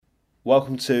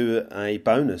Welcome to a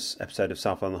bonus episode of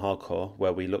South London Hardcore,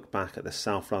 where we look back at the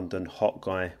South London Hot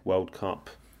Guy World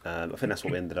Cup. I think that's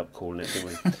what we ended up calling it,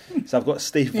 didn't we? So I've got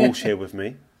Steve Walsh here with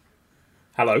me.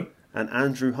 Hello. And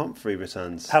Andrew Humphrey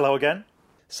returns. Hello again.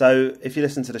 So if you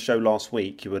listened to the show last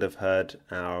week, you would have heard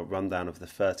our rundown of the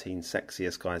 13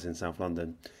 sexiest guys in South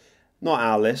London. Not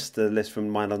our list, the list from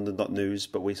mylondon.news,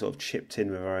 but we sort of chipped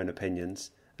in with our own opinions.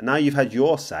 And now you've had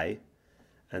your say,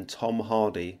 and Tom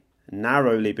Hardy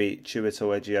narrowly beat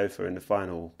Chiwetel Ejiofor in the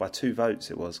final by 2 votes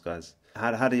it was, guys.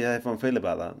 How do everyone feel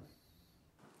about that?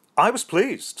 I was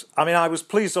pleased. I was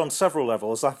pleased on several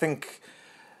levels. I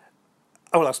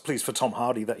was pleased for Tom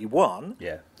Hardy that he won.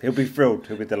 Yeah, he'll be thrilled.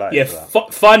 He'll be delighted for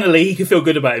that. Finally he can feel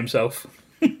good about himself.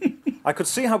 I could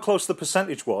see how close the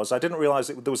percentage was. I didn't realise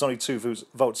there was only 2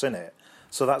 votes in it.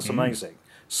 So that's amazing.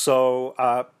 So,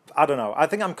 I don't know. I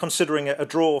think I'm considering it a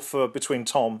draw between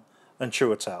Tom and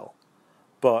Chiwetel.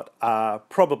 But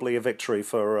probably a victory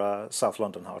for South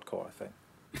London Hardcore, I think.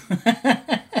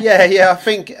 Yeah. I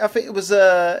think it was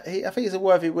I think he's a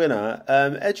worthy winner.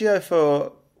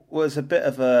 Ejiofor was a bit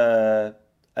of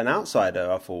an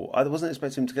outsider. I thought I wasn't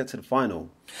expecting him to get to the final.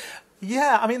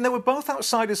 Yeah, they were both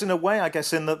outsiders in a way, I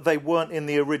guess, in that they weren't in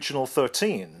the original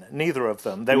 13. Neither of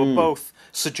them. They were both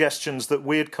suggestions that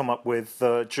we had come up with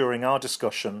during our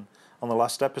discussion on the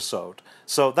last episode.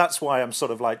 So that's why I'm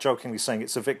sort of like jokingly saying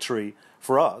it's a victory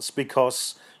for us,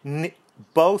 because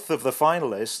both of the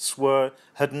finalists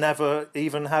had never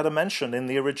even had a mention in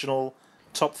the original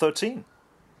top 13.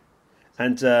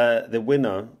 And the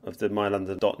winner of the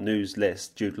mylondon.news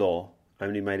list, Jude Law,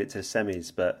 only made it to the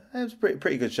semis, but it was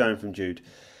pretty good showing from Jude.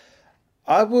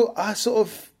 Was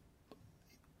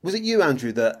it you,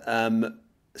 Andrew, that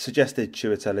suggested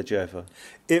Chiwetel Ejiofor?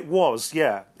 It was,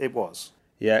 yeah, it was.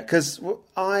 Yeah, because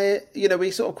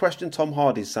we sort of questioned Tom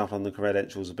Hardy's South London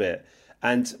credentials a bit.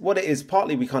 And what it is,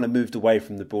 partly we kind of moved away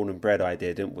from the born and bred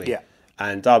idea, didn't we? Yeah.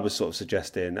 And I was sort of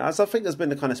suggesting, as I think there's been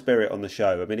the kind of spirit on the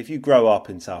show. If you grow up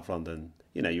in South London,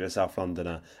 you're a South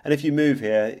Londoner. And if you move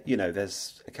here,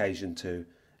 there's occasion to,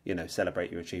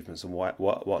 celebrate your achievements and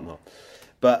whatnot.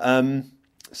 But,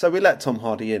 so we let Tom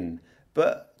Hardy in.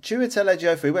 But Chiwetel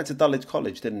Ejiofor, he went to Dulwich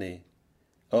College, didn't he?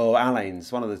 Or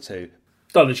Allains, one of the two.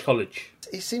 Dulwich College.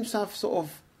 He seems to have sort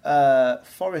of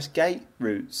Forest Gate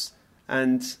roots.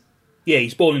 And yeah,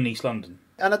 he's born in East London.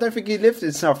 And I don't think he lived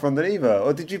in South London either.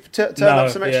 Or did you turn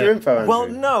up some extra info, Andrew? Well,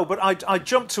 no, but I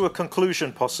jumped to a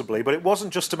conclusion possibly, but it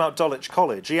wasn't just about Dulwich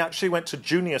College. He actually went to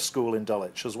junior school in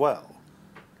Dulwich as well.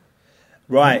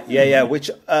 Right, yeah,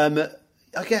 which I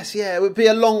guess, it would be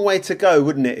a long way to go,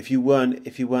 wouldn't it, if you weren't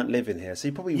living here? So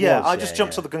he probably was. Yeah, I just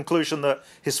jumped to the conclusion that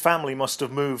his family must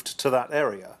have moved to that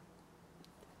area.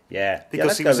 Yeah,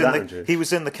 because he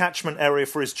was in the catchment area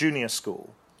for his junior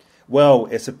school. Well,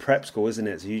 it's a prep school, isn't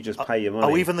it? So you just pay your money.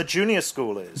 Oh, even the junior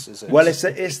school is it? Well, it's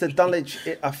the Dulwich.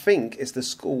 I think it's the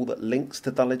school that links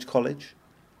to Dulwich College.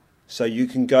 So you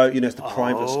can go. It's the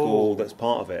private school that's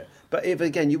part of it. But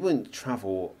again, you wouldn't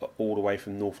travel all the way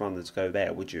from North London to go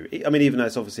there, would you? Even though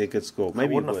it's obviously a good school,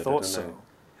 maybe I wouldn't have thought so.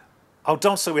 Oh,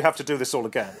 don't say we have to do this all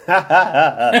again. No,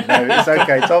 it's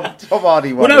okay. Tom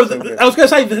Hardy won. Well, no, I was going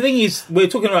to say, the thing is, we're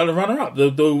talking about the runner-up. The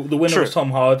winner was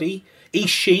Tom Hardy.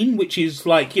 East Sheen, which is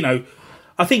like,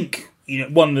 I think,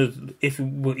 one of the, if you're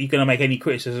going to make any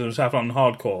criticism of South London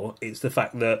Hardcore, it's the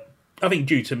fact that, I think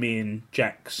due to me and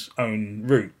Jack's own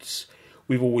roots,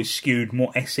 we've always skewed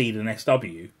more SC than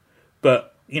SW.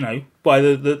 But, by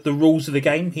the rules of the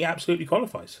game, he absolutely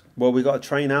qualifies. Well, we got a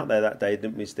train out there that day,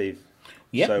 didn't we, Steve?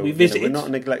 Yeah, so, we visited. We're not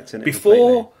neglecting it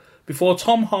Before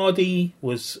Tom Hardy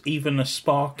was even a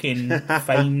spark in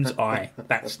fame's eye.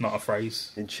 That's not a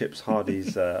phrase. In Chips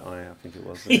Hardy's eye, I think it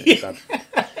was.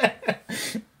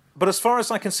 But as far as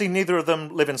I can see, neither of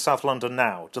them live in South London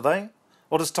now, do they?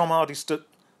 Or does Tom Hardy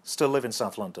still live in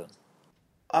South London?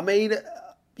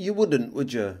 You wouldn't,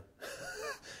 would you?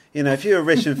 If you were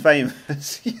rich and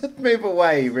famous, you'd move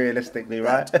away, realistically,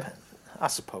 right? I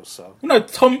suppose so. No,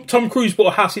 Tom Cruise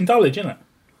bought a house in Dulwich, innit?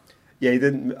 Yeah, he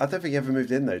didn't. I don't think he ever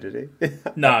moved in, though, did he?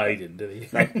 No, he didn't, did he?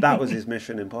 That was his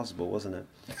Mission Impossible, wasn't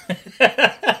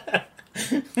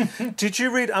it? Did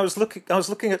you read? I was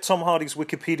looking at Tom Hardy's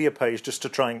Wikipedia page just to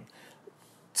try and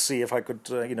see if I could,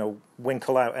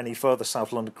 winkle out any further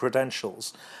South London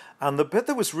credentials. And the bit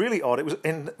that was really odd, it was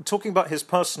in talking about his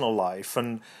personal life,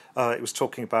 and it was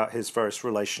talking about his various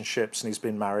relationships, and he's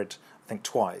been married, I think,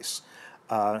 twice,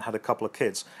 had a couple of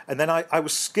kids. And then I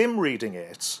was skim reading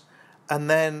it, and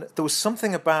then there was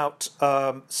something about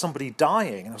somebody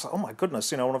dying, and I was like, oh my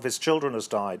goodness, one of his children has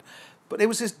died. But it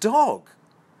was his dog.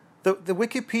 The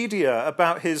Wikipedia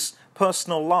about his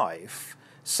personal life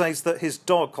says that his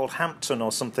dog, called Hampton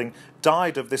or something,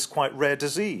 died of this quite rare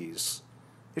disease.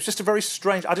 It's just a very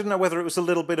strange... I didn't know whether it was a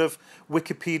little bit of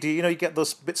Wikipedia... You get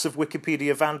those bits of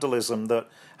Wikipedia vandalism that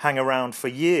hang around for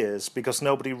years because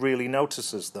nobody really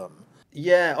notices them.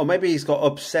 Yeah, or maybe he's got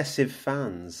obsessive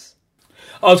fans.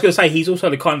 I was going to say, he's also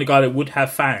the kind of guy that would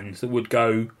have fans that would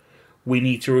go, we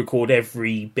need to record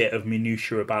every bit of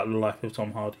minutiae about the life of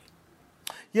Tom Hardy.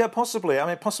 Yeah, possibly. I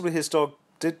mean, possibly his dog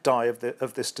did die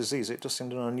of this disease. It just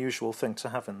seemed an unusual thing to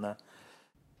have in there.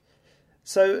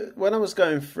 So when I was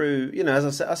going through,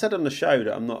 as I said on the show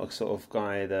that I'm not a sort of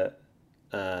guy that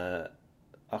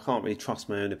I can't really trust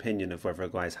my own opinion of whether a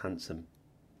guy is handsome.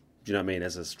 Do you know what I mean?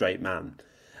 As a straight man.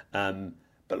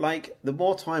 But like the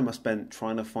more time I spent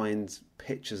trying to find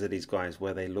pictures of these guys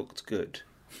where they looked good,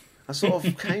 I sort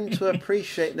of came to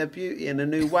appreciate their beauty in a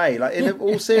new way. Like in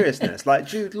all seriousness, like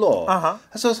Jude Law.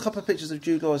 I saw a couple of pictures of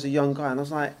Jude Law as a young guy, and I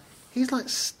was like, he's like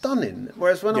stunning.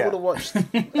 Whereas when I would have watched,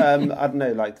 I don't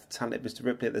know, like Talented Mr.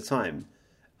 Ripley at the time,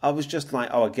 I was just like,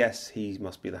 oh, I guess he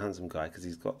must be the handsome guy because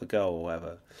he's got the girl or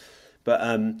whatever.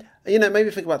 But maybe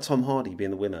think about Tom Hardy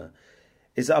being the winner.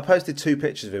 Is that I posted 2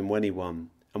 pictures of him when he won,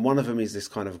 and one of them is this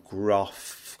kind of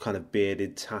gruff, kind of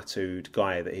bearded, tattooed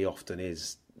guy that he often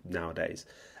is nowadays.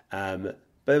 But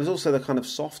there was also the kind of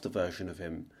softer version of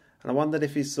him, and I wondered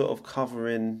if he's sort of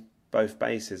covering both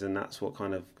bases, and that's what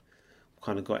kind of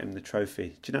got him the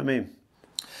trophy. Do you know what I mean?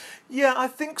 Yeah, I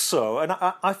think so, and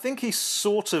I think he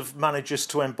sort of manages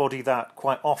to embody that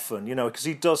quite often, because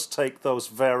he does take those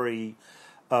very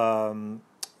kind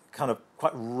of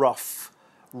quite rough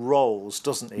roles,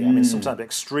 doesn't he? I mean, sometimes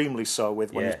extremely so when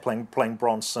he's playing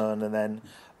Bronson, and then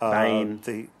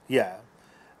Bane.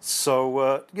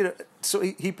 So so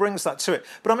he brings that to it.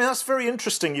 But I mean, that's very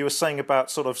interesting. You were saying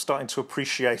about sort of starting to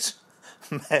appreciate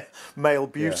male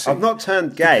beauty. Yeah. I've not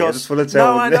turned gay. I just want to No,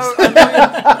 tell I know.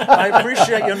 I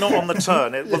appreciate you're not on the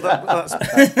turn.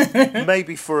 That's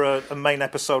maybe for a main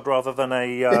episode rather than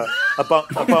a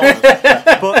bonus.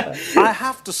 But I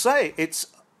have to say, it's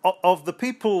of the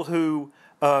people who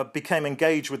became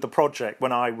engaged with the project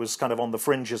when I was kind of on the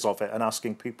fringes of it and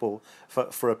asking people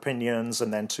for opinions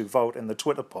and then to vote in the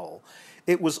Twitter poll.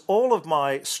 It was all of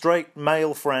my straight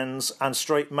male friends and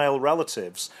straight male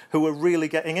relatives who were really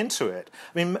getting into it.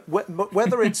 I mean,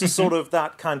 whether it's sort of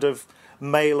that kind of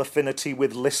male affinity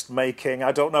with list making,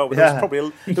 I don't know. But there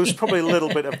was probably a little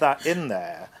bit of that in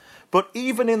there. But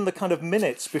even in the kind of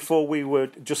minutes before we were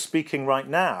just speaking right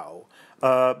now,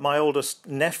 my oldest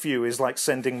nephew is like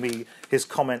sending me his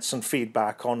comments and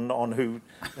feedback on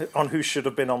who should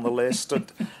have been on the list,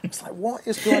 and it's like, what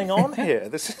is going on here?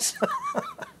 This is,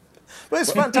 but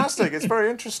it's fantastic. It's very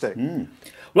interesting.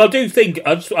 Well, I do think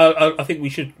I think we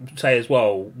should say as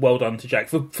well, well done to Jack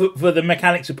for the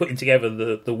mechanics of putting together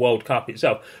the World Cup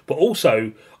itself. But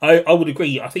also, I would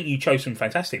agree. I think you chose some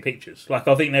fantastic pictures. Like,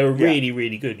 I think they were really,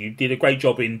 really good. You did a great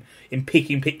job in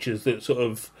picking pictures that sort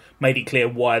of made it clear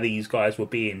why these guys were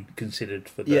being considered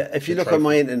for the if you look trophy. on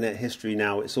my internet history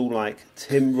now, it's all like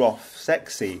Tim Roth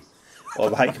sexy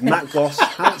or like Matt Goss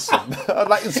handsome.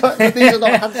 Like, these are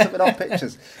not handsome in our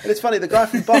pictures. And it's funny, the guy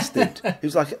from Busted,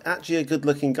 who's like actually a good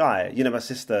looking guy, my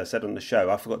sister said on the show,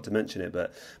 I forgot to mention it,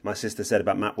 but my sister said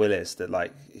about Matt Willis that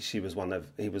like he was one of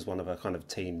her kind of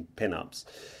teen pin-ups.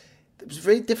 It was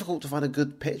very difficult to find a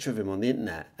good picture of him on the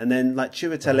internet. And then like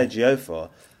Chiwetel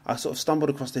Ejiofor, I sort of stumbled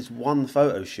across this one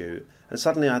photo shoot, and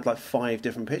suddenly I had like 5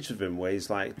 different pictures of him where he's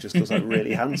like just looks like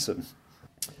really handsome.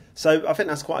 So I think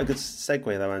that's quite a good segue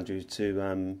though, Andrew,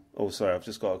 to sorry, I've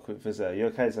just got a quick visitor. You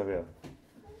okay, Xavier?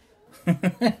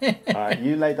 Alright,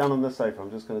 you lay down on the sofa, I'm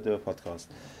just going to do a podcast.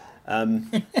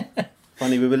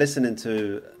 Funny, we were listening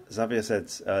to, Xavier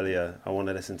said earlier, I want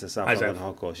to listen to South London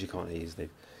Hardcore. She can't hear you, Steve.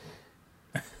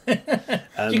 You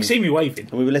can see me waving.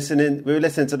 And we were listening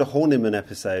to the Horniman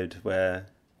episode where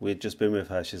we'd just been with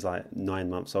her. She's like 9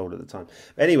 months old at the time.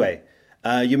 Anyway,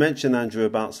 you mentioned, Andrew,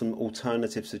 about some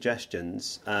alternative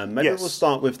suggestions. Maybe we'll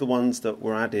start with the ones that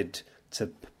were added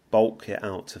to bulk it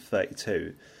out to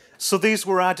 32. So these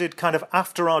were added kind of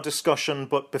after our discussion,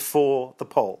 but before the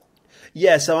poll.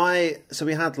 Yeah, so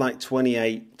we had like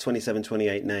 27,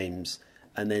 28 names,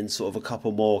 and then sort of a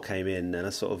couple more came in, and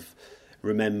I sort of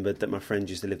remembered that my friend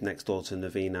used to live next door to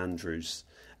Naveen Andrews,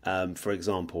 for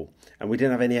example, and we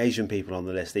didn't have any Asian people on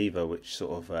the list either, which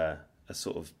sort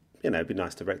of it'd be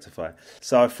nice to rectify.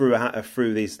 So I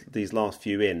threw these last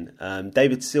few in.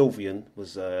 David Sylvian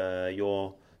was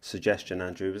your suggestion,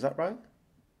 Andrew. Was that right?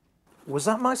 Was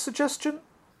that my suggestion?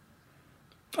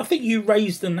 I think you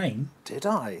raised the name. Did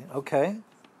I? Okay.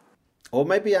 Or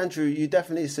maybe, Andrew, you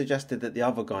definitely suggested that the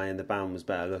other guy in the band was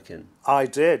better looking. I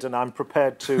did, and I'm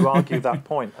prepared to argue that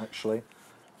point, actually.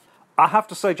 I have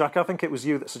to say, Jack, I think it was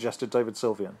you that suggested David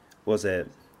Sylvian. Was it?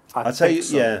 I tell you,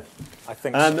 so. yeah. I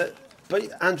think so.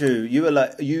 But Andrew,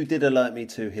 you did alert me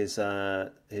to his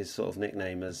sort of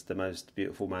nickname as the most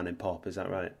beautiful man in pop. Is that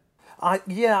right?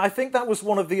 I think that was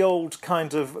one of the old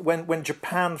kind of when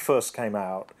Japan first came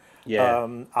out. Yeah,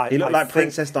 he looked like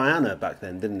Princess Diana back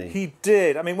then, didn't he? He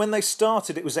did. I mean, when they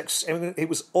started, it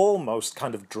was almost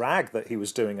kind of drag that he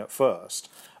was doing at first,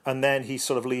 and then he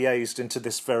sort of liaised into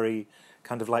this very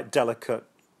kind of like delicate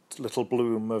little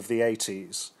bloom of the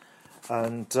 80s,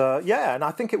 and and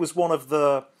I think it was one of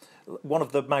the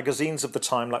magazines of the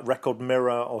time, like Record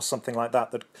Mirror or something like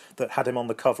that had him on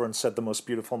the cover and said the most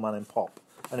beautiful man in pop,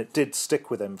 and it did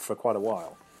stick with him for quite a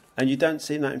while. And you don't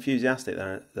seem that enthusiastic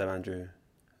there, Andrew.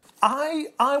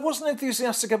 I wasn't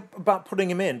enthusiastic about putting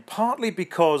him in, partly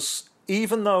because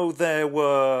even though there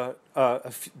were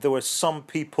some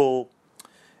people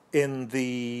in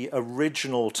the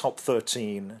original top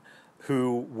 13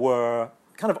 who were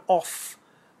kind of off,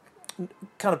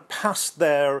 kind of past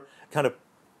their kind of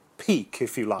peak,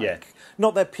 if you like. Yeah.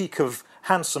 Not their peak of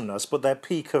handsomeness, but their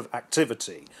peak of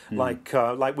activity.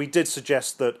 Like we did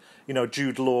suggest that,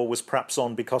 Jude Law was perhaps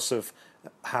on because of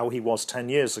how he was 10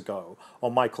 years ago, or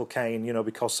Michael Caine,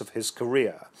 because of his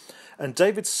career. And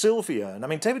David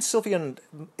Sylvian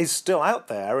is still out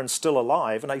there and still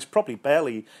alive, and he's probably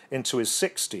barely into his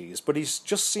 60s, but he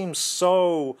just seems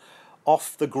so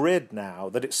off the grid now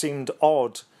that it seemed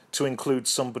odd to include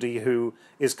somebody who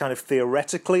is kind of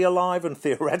theoretically alive and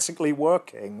theoretically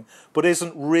working, but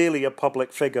isn't really a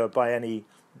public figure by any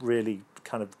really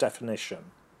kind of definition.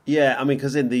 Yeah, I mean,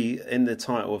 because in the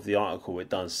title of the article, it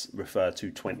does refer to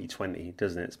 2020,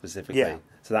 doesn't it, specifically? Yeah.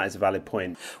 So that is a valid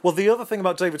point. Well, the other thing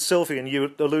about David Sylvian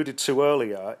you alluded to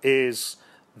earlier is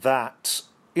that,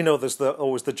 there's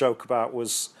always the joke about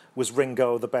was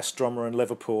Ringo the best drummer in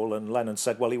Liverpool, and Lennon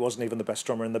said, well, he wasn't even the best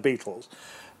drummer in the Beatles.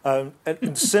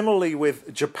 And similarly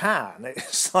with Japan,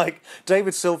 it's like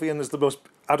David Sylvian is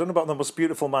I don't know about the most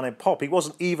beautiful man in pop. He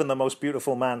wasn't even the most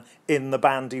beautiful man in the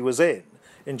band he was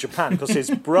in Japan, because his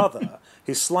brother,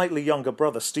 his slightly younger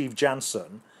brother, Steve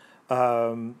Jansen,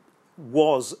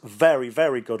 was very,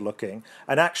 very good looking,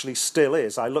 and actually still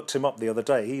is. I looked him up the other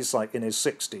day. He's like in his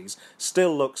 60s,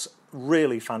 still looks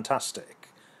really fantastic.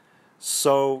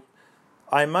 So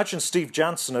I imagine Steve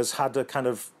Jansen has had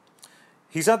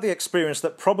he's had the experience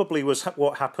that probably was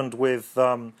what happened with,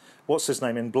 what's his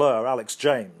name in Blur, Alex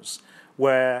James,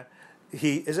 where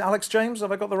is it Alex James?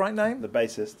 Have I got the right name? The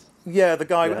bassist. Yeah, the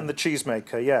guy and the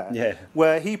cheesemaker, Yeah.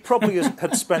 Where he probably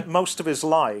had spent most of his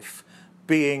life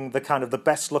being the kind of the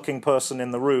best looking person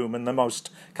in the room and the most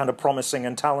kind of promising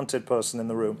and talented person in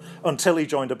the room, until he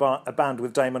joined a band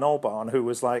with Damon Albarn, who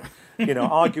was like,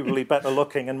 arguably better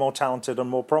looking and more talented and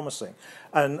more promising.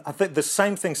 And I think the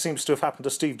same thing seems to have happened to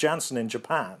Steve Jansen in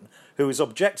Japan, who is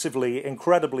objectively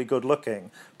incredibly good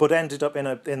looking, but ended up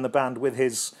in the band with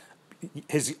his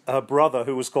brother,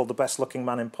 who was called the best looking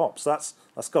man in pop. So that's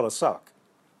got to suck.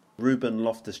 Ruben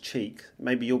Loftus-Cheek.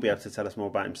 Maybe you'll be able to tell us more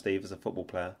about him, Steve, as a football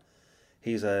player.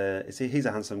 He's a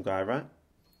handsome guy, right?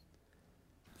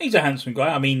 He's a handsome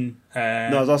guy. I mean, no,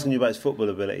 I was asking you about his football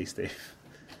ability, Steve.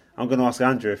 I'm going to ask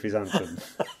Andrew if he's handsome.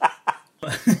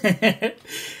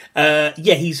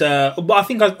 He's. Well, I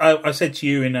think I said to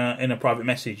you in a private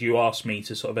message. You asked me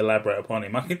to sort of elaborate upon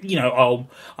him.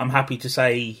 I'm happy to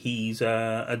say he's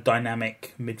a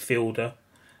dynamic midfielder.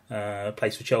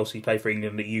 Plays for Chelsea, plays for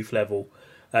England at youth level.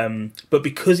 But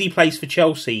because he plays for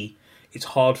Chelsea, it's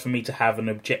hard for me to have an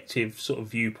objective sort of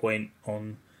viewpoint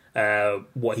on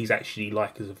what he's actually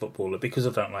like as a footballer, because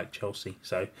I don't like Chelsea.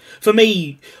 So for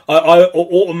me, I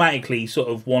automatically sort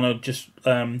of want to just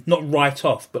not write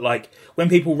off, but like when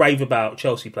people rave about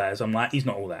Chelsea players, I'm like, he's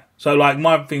not all that. So like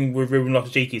my thing with Ruben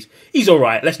Loftus-Cheek is he's all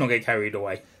right. Let's not get carried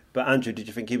away. But Andrew, did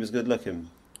you think he was good looking?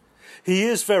 He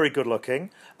is very good looking.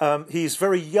 He's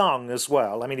very young as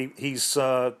well. I mean, he's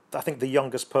I think the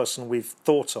youngest person we've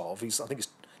thought of. I think he's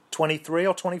 23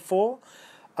 or 24.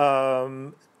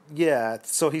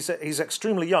 So he's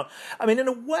extremely young. I mean, in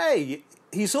a way,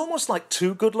 he's almost like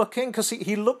too good looking, because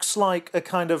he looks like a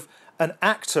kind of an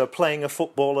actor playing a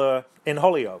footballer in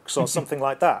Hollyoaks or something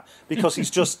like that, because he's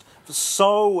just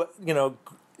so,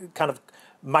 kind of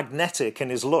magnetic in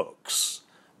his looks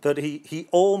that he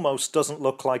almost doesn't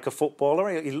look like a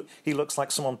footballer. He looks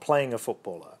like someone playing a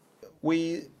footballer.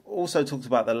 We also talked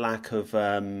about the lack of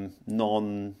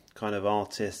non-kind of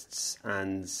artists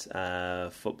and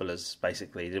footballers,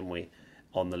 basically, didn't we,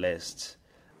 on the list?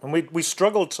 And we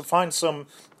struggled to find some,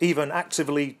 even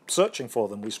actively searching for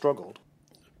them, we struggled.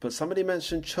 But somebody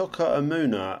mentioned Chuka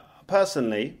Amuna.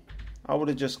 Personally, I would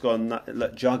have just gone,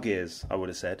 look, jug ears, I would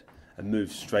have said, and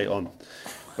moved straight on.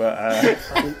 But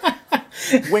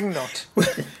Wingnut.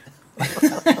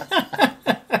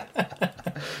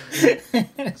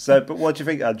 so, but what do you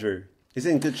think, Andrew? Is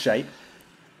it in good shape?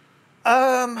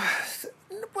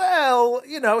 Well,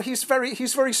 he's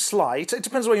very slight. It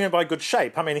depends what you mean by good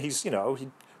shape. I mean, he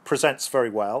presents very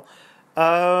well.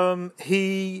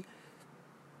 He's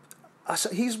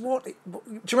what? Do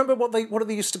you remember what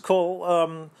they used to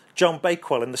call Joan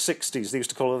Bakewell in the 60s? They used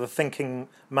to call her the thinking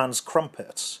man's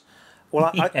crumpet.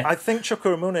 Well, I think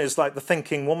Chuka Umunna is like the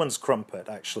thinking woman's crumpet,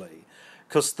 actually,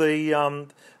 because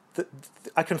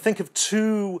I can think of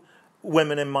two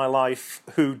women in my life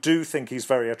who do think he's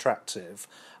very attractive,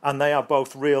 and they are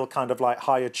both real kind of like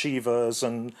high achievers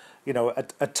and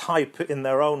a type in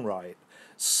their own right.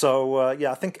 So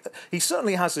I think he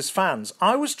certainly has his fans.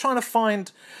 I was trying to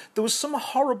find, there was some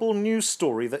horrible news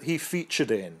story that he featured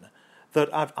in that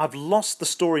I've lost the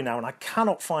story now and I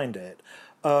cannot find it,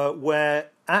 where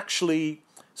actually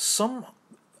some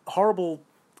horrible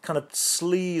kind of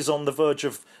sleazy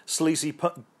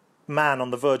man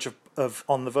on the verge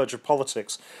of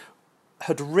politics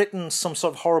had written some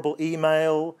sort of horrible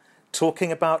email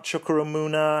talking about Chuka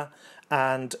Umunna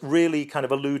and really kind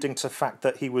of alluding to the fact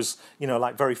that he was,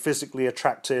 like very physically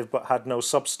attractive but had no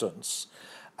substance.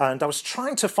 And I was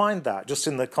trying to find that just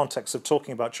in the context of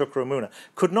talking about Chuka Umunna.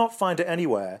 Could not find it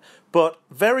anywhere. But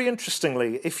very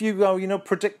interestingly, if you go,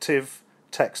 predictive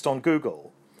text on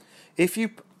Google,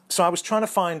 so I was trying to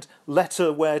find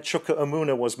letter where Chuka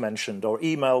Umunna was mentioned or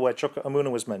email where Chuka Umunna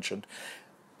was mentioned.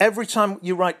 Every time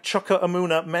you write Chuka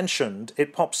Umunna mentioned,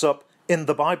 it pops up in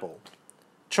the Bible.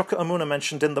 Chuka Umunna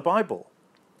mentioned in the Bible.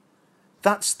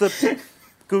 That's the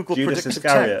Google predictive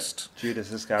text.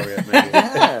 Judas Iscariot, maybe.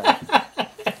 Yeah.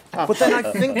 But then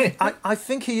I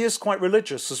think he is quite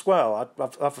religious as well. I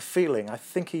have a feeling. I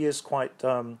think he is quite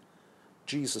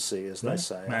Jesus-y, as they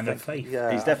say. Man of faith.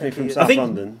 Yeah, he's definitely from South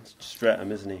London,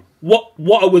 Streatham, isn't he?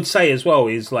 What I would say as well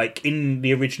is, like, in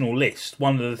the original list,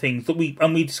 one of the things that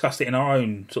we discussed it in our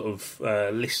own sort of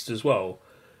list as well,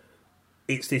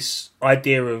 it's this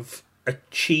idea of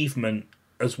achievement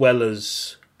as well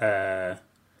as good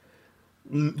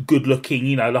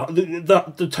looking,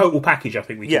 the total package. I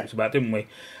think we talked about, didn't we?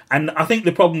 And I think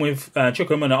the problem with Chuka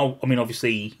Umunna, I mean,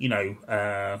 obviously,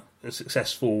 a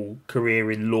successful career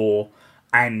in law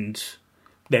and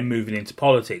then moving into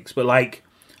politics, but like,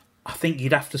 I think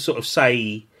you'd have to sort of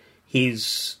say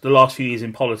the last few years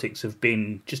in politics have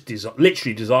been just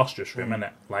literally disastrous for him, isn't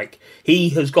it? Like, he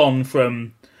has gone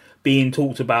from being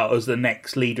talked about as the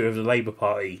next leader of the Labour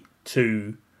Party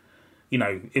to,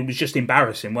 it was just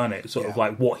embarrassing, wasn't it? Sort of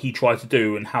like what he tried to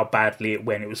do and how badly it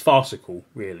went. It was farcical,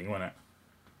 really, wasn't it?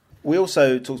 We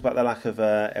also talked about the lack of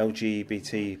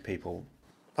LGBT people.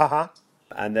 Uh-huh.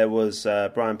 And there was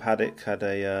Brian Paddock had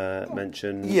a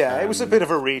mention. Yeah, it was a bit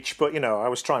of a reach, but, I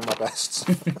was trying my best.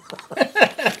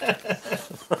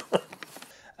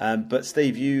 But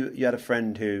Steve, you had a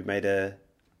friend who made a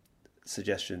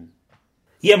suggestion.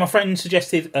 Yeah, my friend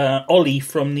suggested Ollie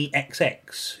from the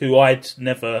XX, who I'd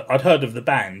heard of the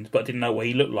band, but didn't know what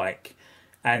he looked like.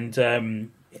 And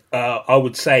I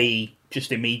would say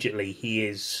just immediately he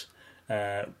is,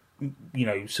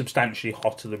 substantially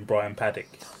hotter than Brian Paddock.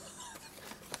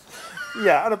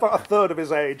 Yeah, and about a third of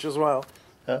his age as well.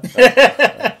 I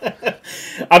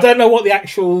don't know what the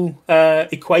actual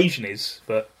equation is,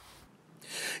 but...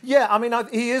 Yeah, I mean,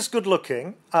 he is good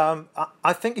looking.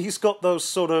 I think he's got those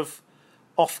sort of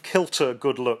off-kilter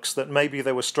good looks that maybe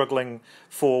they were struggling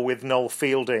for with Noel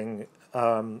Fielding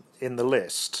in the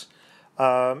list.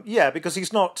 Because he's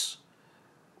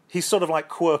sort of like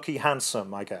quirky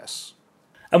handsome, I guess.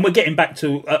 And we're getting back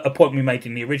to a point we made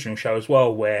in the original show as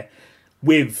well, where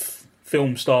with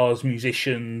film stars,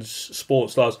 musicians,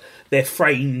 sports stars, they're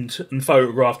framed and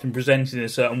photographed and presented in a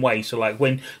certain way. So like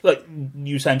when, like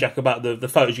you were saying, Jack, about the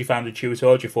photos you found of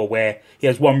Chiwetel Ejiofor, where he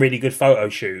has one really good photo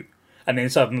shoot, and then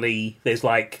suddenly there's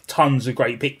like tons of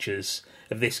great pictures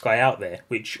of this guy out there,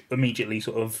 which immediately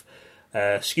sort of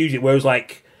skews it. Whereas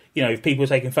like, if people are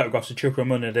taking photographs of Chuka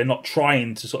Umunna, they're not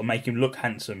trying to sort of make him look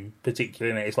handsome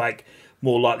particularly. It's like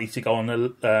more likely to go on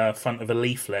the front of a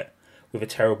leaflet with a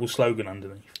terrible slogan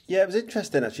underneath. Yeah, it was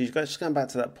interesting actually. Just going back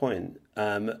to that point,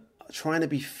 trying to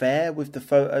be fair with the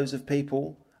photos of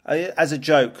people. As a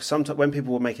joke, sometimes when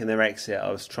people were making their exit,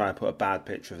 I was trying to put a bad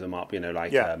picture of them up.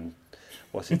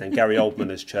 What's his name? Gary Oldman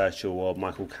as Churchill, or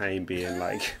Michael Caine being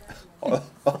like on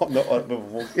the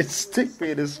walking stick,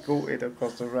 being escorted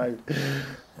across the road.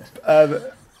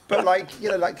 But like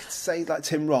say like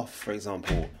Tim Roth, for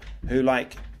example, who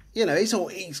like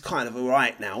he's kind of all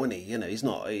right now, isn't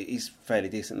he? He's fairly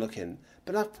decent looking.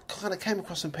 But I kind of came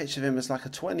across some pictures of him as like a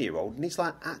 20-year-old, and he's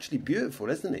like actually beautiful,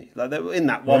 isn't he? Like they were in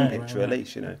that one picture at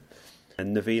least, And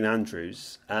Naveen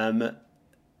Andrews,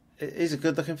 he's a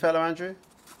good-looking fellow, Andrew.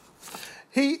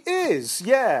 He is,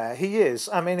 yeah, he is.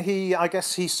 I mean, I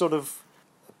guess he sort of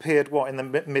appeared in the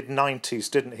mid-90s,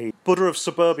 didn't he? Buddha of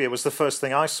Suburbia was the first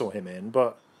thing I saw him in,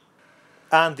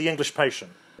 and The English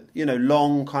Patient.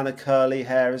 Long kind of curly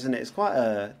hair, isn't it? It's quite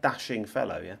a dashing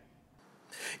fellow, yeah.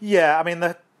 Yeah, I mean,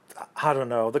 I don't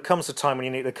know. There comes a time when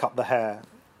you need to cut the hair.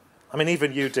 I mean,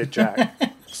 even you did, Jack.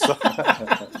 Yeah,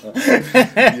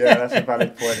 that's a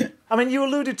valid point. I mean, you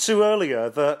alluded to earlier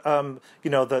that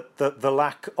that the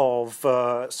lack of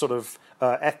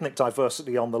ethnic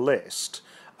diversity on the list.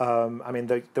 I mean,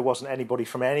 there wasn't anybody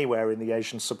from anywhere in the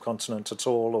Asian subcontinent at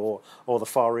all, or the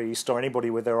Far East, or anybody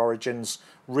with their origins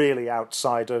really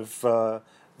outside of the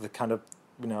kind of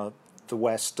the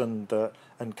West and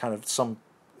kind of some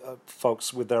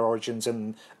folks with their origins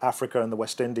in Africa and the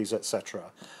West Indies,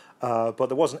 etc. But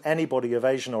there wasn't anybody of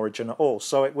Asian origin at all.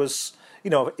 So it was,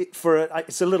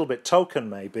 it's a little bit token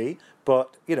maybe,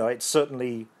 but it's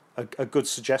certainly a good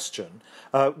suggestion.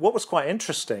 What was quite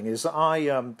interesting is that I,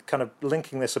 kind of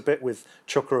linking this a bit with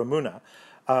Chuka Umunna,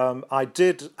 I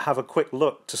did have a quick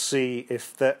look to see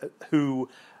who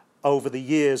over the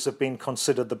years have been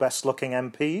considered the best looking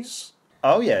MPs.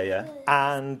 Oh, yeah.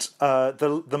 And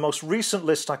the most recent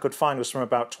list I could find was from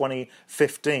about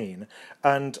 2015.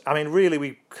 And, I mean, really,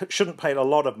 we shouldn't pay it a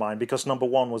lot of mind because number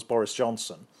one was Boris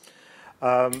Johnson.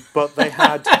 But they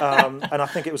had, and I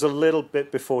think it was a little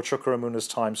bit before Chuka Umunna's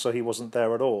time, so he wasn't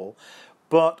there at all.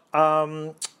 But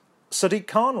Sadiq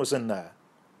Khan was in there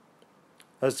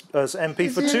as MP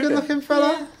for Tooting. Is he a good-looking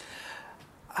fella?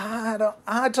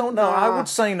 I don't know. I would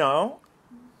say no,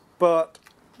 but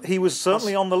he was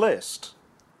certainly on the list.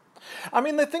 I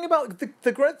mean,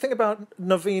 the great thing about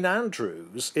Naveen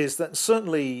Andrews is that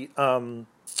certainly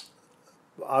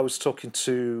I was talking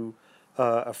to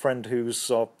a friend who's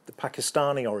of the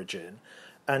Pakistani origin,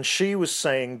 and she was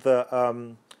saying that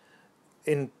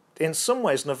in some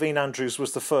ways Naveen Andrews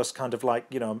was the first kind of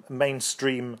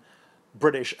mainstream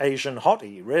British Asian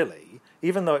hottie, really,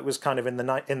 even though it was kind of in the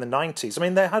 90s. I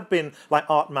mean, there had been like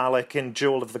Art Malik in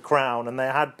Jewel of the Crown, and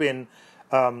there had been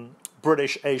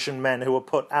British Asian men who were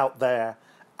put out there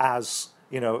as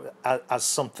as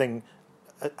something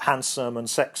handsome and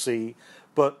sexy,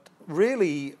 but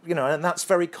really, and that's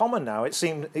very common now.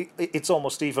 It's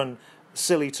almost even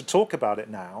silly to talk about it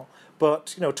now,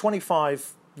 but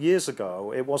 25 years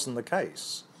ago it wasn't the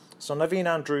case. So Naveen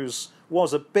Andrews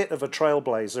was a bit of a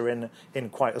trailblazer in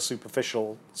quite a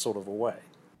superficial sort of a way.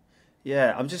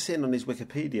 Yeah, I'm just seeing on his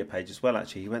Wikipedia page as well,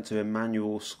 actually. He went to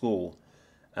Emmanuel School,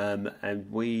 and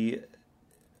we,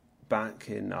 back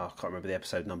in, I can't remember the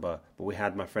episode number, but we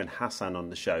had my friend Hassan on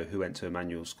the show who went to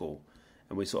Emmanuel School,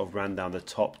 and we sort of ran down the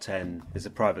top 10, it's a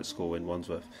private school in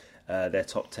Wandsworth, their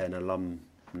top 10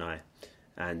 alumni.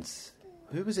 And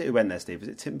who was it who went there, Steve? Was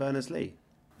it Tim Berners-Lee?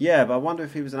 Yeah, but I wonder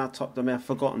if he was in our top... I mean, I've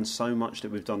forgotten so much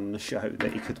that we've done on the show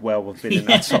that he could well have been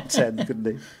in our top 10,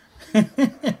 couldn't he?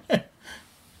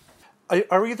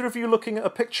 Are either of you looking at a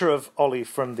picture of Ollie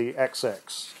from the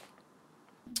XX?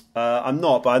 I'm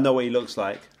not, but I know what he looks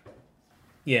like.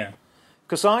 Yeah.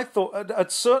 Because I thought,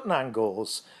 at certain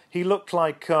angles, he looked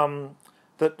like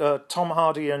that Tom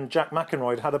Hardy and Jack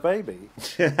McEnroy had a baby.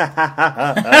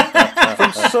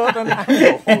 From certain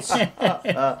angles.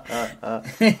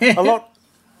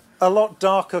 A lot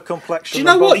darker complexion. Do you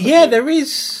know what? Yeah, there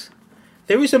is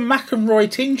a McEnroy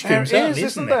tinge to him, certainly,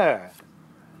 isn't there?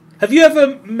 Have you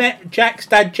ever met Jack's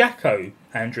dad, Jacko,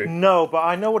 Andrew? No, but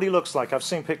I know what he looks like. I've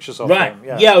seen pictures of him.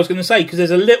 Yeah, I was going to say, because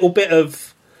there's a little bit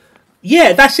of...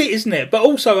 Yeah, that's it, isn't it? But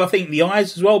also, I think the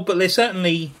eyes as well. But there's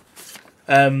certainly...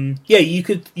 you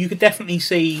could definitely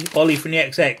see Ollie from the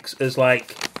XX as,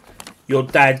 like, your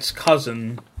dad's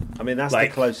cousin. I mean, that's the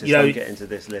closest I'm getting to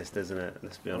this list, isn't it?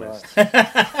 Let's be honest.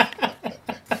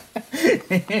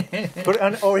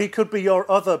 Right. Or he could be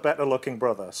your other better-looking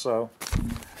brother, so...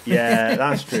 Yeah,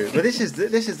 that's true. But this is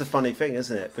the funny thing,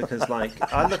 isn't it? Because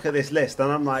I look at this list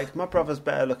and I'm like, my brother's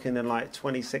better looking than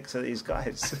 26 of these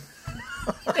guys.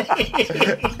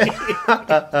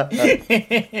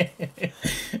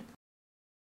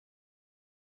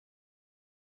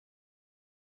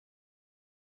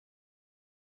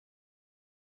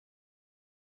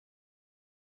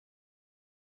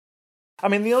 I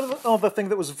mean, the other thing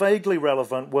that was vaguely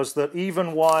relevant was that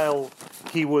even while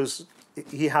he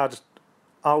had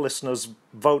our listeners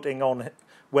voting on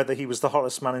whether he was the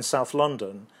hottest man in South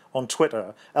London on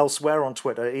Twitter. Elsewhere on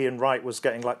Twitter, Ian Wright was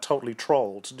getting like totally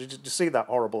trolled. Did you see that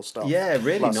horrible stuff? Yeah,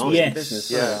 really nasty Yes.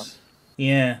 business. Yeah.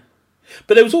 Yeah.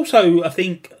 But there was also, I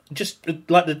think, just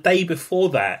like the day before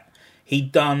that,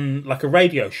 he'd done like a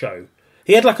radio show.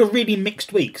 He had like a really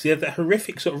mixed week. So he had that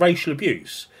horrific sort of racial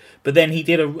abuse. But then he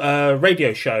did a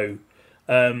radio show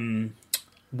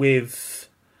with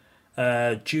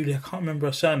Julie, I can't remember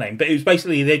her surname. But it was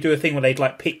basically, they'd do a thing where they'd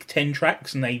like pick 10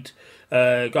 tracks and they'd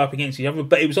go up against each other.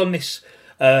 But it was on this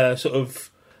sort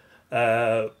of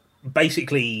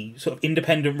basically sort of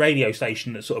independent radio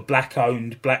station that's sort of black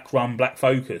owned, black run, black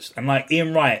focused. And like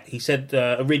Ian Wright, he said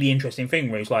a really interesting thing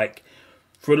where he's like,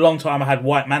 for a long time I had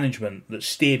white management that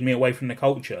steered me away from the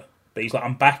culture. But he's like,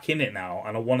 I'm back in it now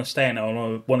and I want to stay in it and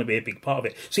I want to be a big part of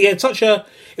it. So he had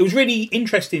it was really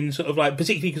interesting sort of like,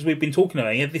 particularly because we've been talking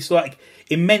about it, he had this like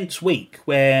immense week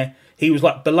where he was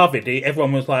like beloved.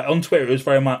 Everyone was like, on Twitter it was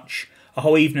very much a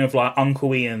whole evening of like,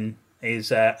 Uncle Ian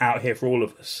is out here for all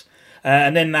of us.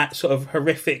 And then that sort of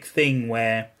horrific thing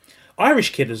where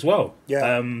Irish kid as well,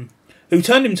 who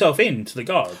turned himself in to the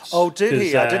guards. Oh, did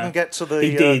he? I didn't get to the...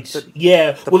 He did,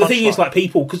 the well, the thing is, like,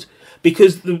 people...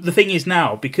 Because the thing is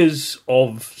now, because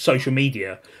of social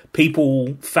media,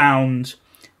 people found...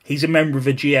 He's a member of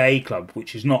a GAA club,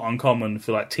 which is not uncommon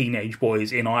for, like, teenage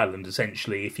boys in Ireland,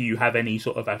 essentially. If you have any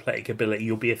sort of athletic ability,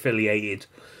 you'll be affiliated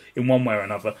in one way or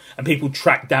another. And people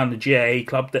tracked down the GAA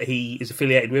club that he is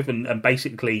affiliated with and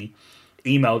basically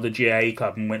emailed the GAA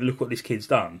club and went, look what this kid's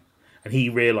done. And he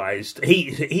realised...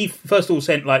 He first of all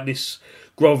sent, like, this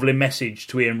grovelling message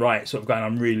to Ian Wright, sort of going,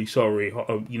 I'm really sorry,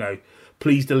 you know,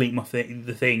 please delete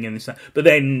the thing and this and that. But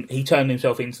then he turned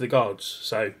himself into the guards.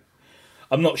 So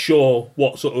I'm not sure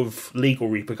what sort of legal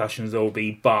repercussions there will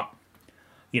be, but,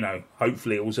 you know,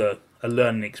 hopefully it was a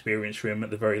learning experience for him at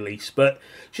the very least. But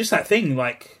just that thing,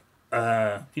 like,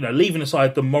 you know, leaving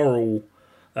aside the moral,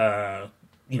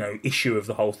 you know, issue of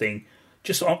the whole thing,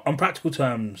 just on practical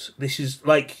terms, this is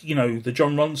like, you know, the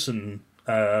John Ronson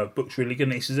book's really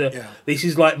good. This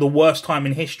is like the worst time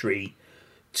in history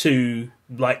to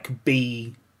like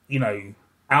be, you know,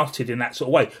 outed in that sort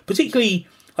of way. Particularly,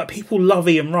 like, people love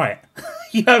Ian Wright.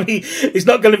 You know what I mean? It's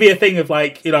not going to be a thing of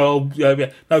like, you know,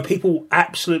 no, people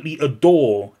absolutely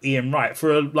adore Ian Wright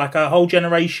for a whole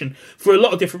generation for a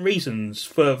lot of different reasons.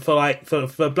 For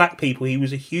black people, he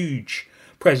was a huge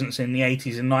presence in the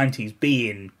 80s and 90s,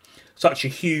 being such a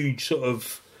huge sort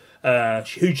of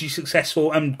hugely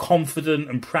successful and confident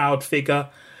and proud figure.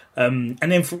 And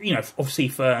then for, you know, obviously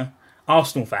for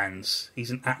Arsenal fans,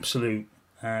 he's an absolute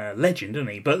legend, isn't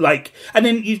he? But like, and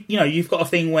then you know, you've got a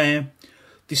thing where,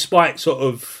 despite sort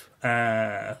of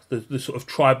the sort of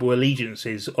tribal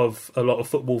allegiances of a lot of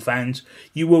football fans,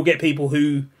 you will get people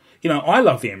who, you know, I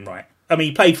love Ian Wright. I mean,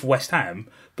 he played for West Ham,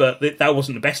 but that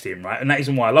wasn't the best Ian Wright, and that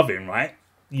isn't why I love Ian Wright.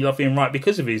 You love Ian Wright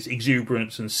because of his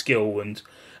exuberance and skill and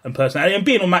personality, and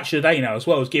being on Match of the Day now as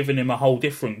well has given him a whole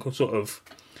different sort of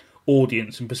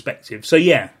audience and perspective. So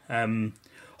yeah,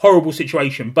 horrible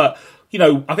situation, but you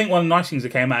know, I think one of the nice things that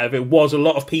came out of it was a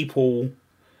lot of people,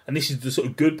 and this is the sort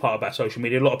of good part about social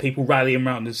media, a lot of people rallying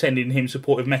around and sending him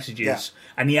supportive messages,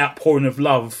 and the outpouring of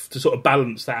love to sort of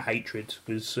balance that hatred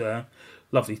was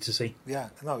lovely to see. Yeah,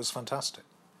 no, it was fantastic.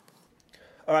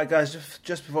 All right, guys,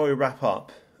 just before we wrap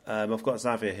up, I've got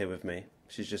Xavier here with me.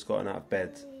 She's just gotten out of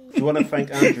bed. Do you want to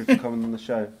thank Andrew for coming on the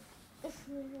show?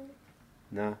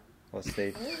 No? Or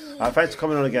Steve? Thanks for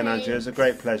coming on again, Andrew. It's a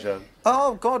great pleasure.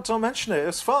 Oh, God, don't mention it. It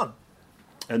was fun.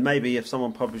 And maybe if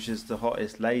someone publishes the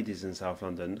hottest ladies in South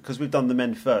London, because we've done the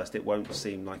men first, it won't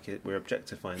seem like we're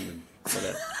objectifying them.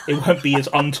 It won't be as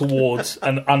untoward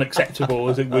and unacceptable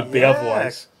as it would be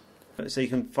otherwise. So you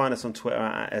can find us on Twitter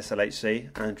at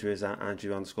SLHC. Andrew is at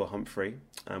Andrew_Humphrey.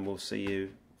 And we'll see you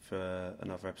for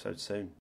another episode soon.